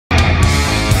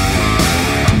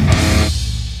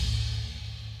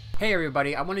Hey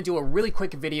everybody, I want to do a really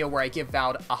quick video where I give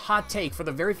out a hot take for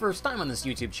the very first time on this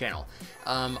YouTube channel.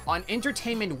 On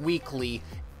Entertainment Weekly,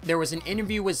 there was an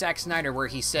interview with Zack Snyder where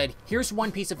he said, here's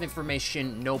one piece of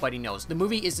information nobody knows. The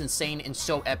movie is insane and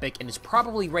so epic and is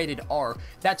probably rated R.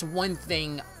 That's one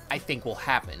thing I think will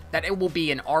happen. That it will be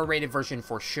an R-rated version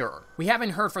for sure. We haven't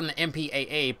heard from the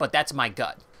MPAA, but that's my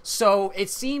gut. So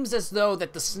it seems as though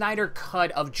that the Snyder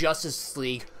Cut of Justice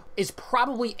League is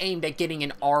probably aimed at getting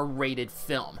an R-rated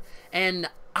film. And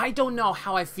I don't know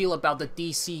how I feel about the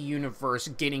DC universe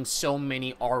getting so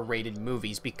many R-rated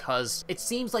movies, because it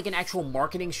seems like an actual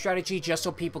marketing strategy just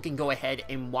so people can go ahead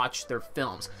and watch their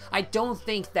films. I don't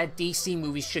think that DC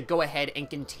movies should go ahead and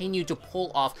continue to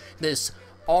pull off this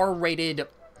R-rated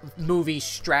movie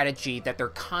strategy that they're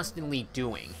constantly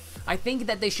doing. I think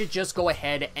that they should just go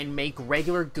ahead and make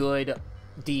regular good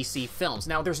DC films.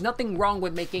 Now, there's nothing wrong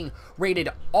with making rated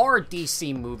R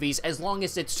DC movies as long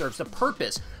as it serves a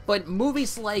purpose, but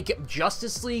movies like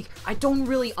Justice League, I don't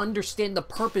really understand the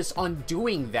purpose on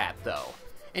doing that though.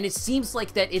 And it seems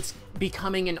like that it's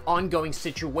becoming an ongoing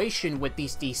situation with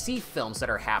these DC films that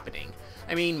are happening.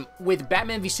 I mean, with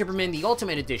Batman v Superman The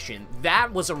Ultimate Edition,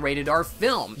 that was a rated R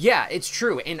film. Yeah, it's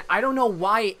true, and I don't know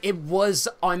why it was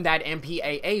on that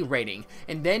MPAA rating.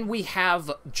 And then we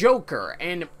have Joker,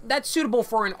 and that's suitable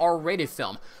for an R-rated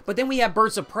film. But then we have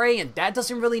Birds of Prey, and that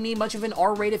doesn't really need much of an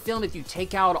R-rated film if you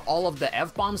take out all of the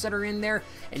F-bombs that are in there.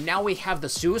 And now we have the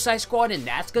Suicide Squad, and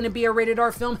that's going to be a rated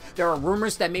R film. There are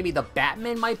rumors that maybe the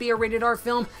Batman might be a rated R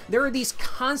film. There are these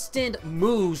constant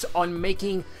moves on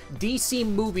making DC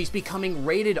movies becoming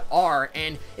rated R,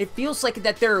 and it feels like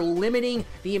that they're limiting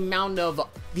the amount of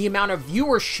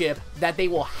viewership that they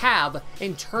will have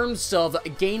in terms of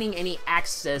gaining any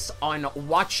access on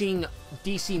watching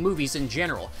DC movies in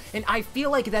general. And I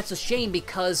feel like that's a shame,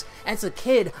 because as a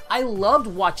kid, I loved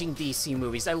watching DC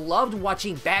movies. I loved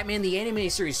watching Batman the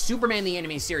Animated Series, Superman the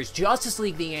Animated Series, Justice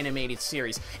League the Animated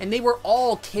Series, and they were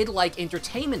all kid-like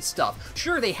entertainment stuff.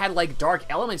 Sure, they had like dark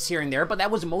elements here and there, but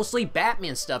that was mostly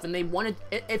Batman stuff, and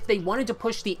if they wanted to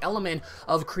push the element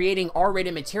of creating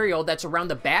R-rated material that's around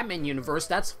the Batman universe,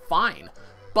 that's fine.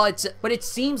 But it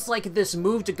seems like this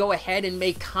move to go ahead and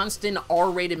make constant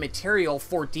R-rated material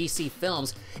for DC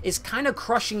films is kind of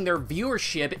crushing their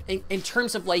viewership in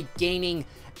terms of like gaining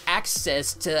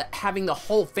access to having the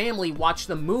whole family watch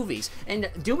the movies. And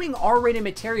doing R-rated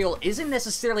material isn't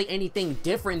necessarily anything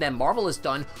different than Marvel has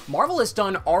done. Marvel has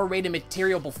done R-rated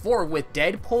material before with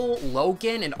Deadpool,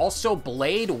 Logan, and also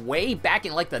Blade way back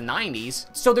in like the 90s.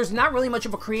 So there's not really much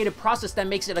of a creative process that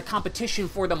makes it a competition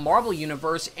for the Marvel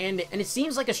universe, and it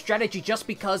seems like a strategy just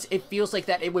because it feels like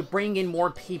that it would bring in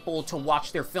more people to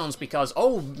watch their films, because,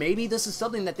 oh, maybe this is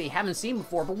something that they haven't seen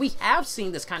before, but we have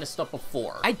seen this kind of stuff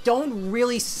before. I don't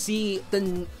really see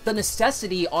the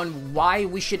necessity on why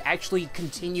we should actually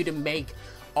continue to make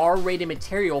R-rated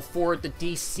material for the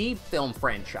DC film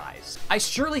franchise. I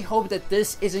surely hope that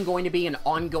this isn't going to be an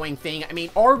ongoing thing. I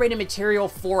mean, R-rated material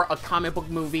for a comic book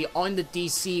movie on the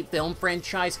DC film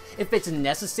franchise, if it's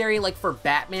necessary, like for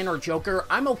Batman or Joker,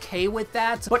 I'm okay with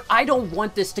that, but I don't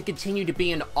want this to continue to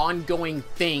be an ongoing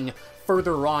thing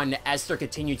further on as they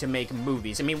continue to make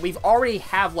movies. I mean, we've already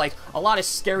have like a lot of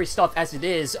scary stuff as it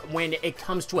is when it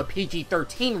comes to a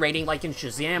PG-13 rating, like in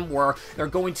Shazam, where they're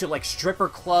going to like stripper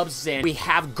clubs and we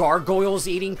have gargoyles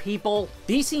eating people.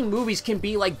 DC movies can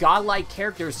be like godlike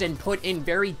characters and put in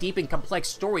very deep and complex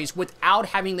stories without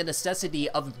having the necessity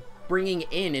of bringing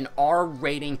in an R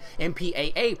rating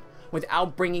MPAA,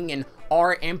 without bringing in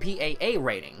our MPAA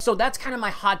rating. So that's kind of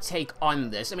my hot take on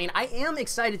this. I mean, I am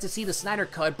excited to see the Snyder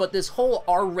Cut, but this whole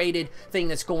R-rated thing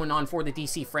that's going on for the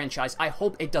DC franchise, I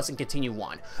hope it doesn't continue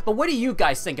on. But what do you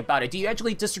guys think about it? Do you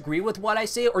actually disagree with what I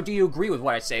say, or do you agree with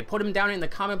what I say? Put them down in the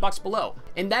comment box below.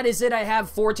 And that is it I have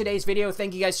for today's video.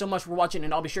 Thank you guys so much for watching,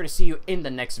 and I'll be sure to see you in the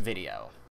next video.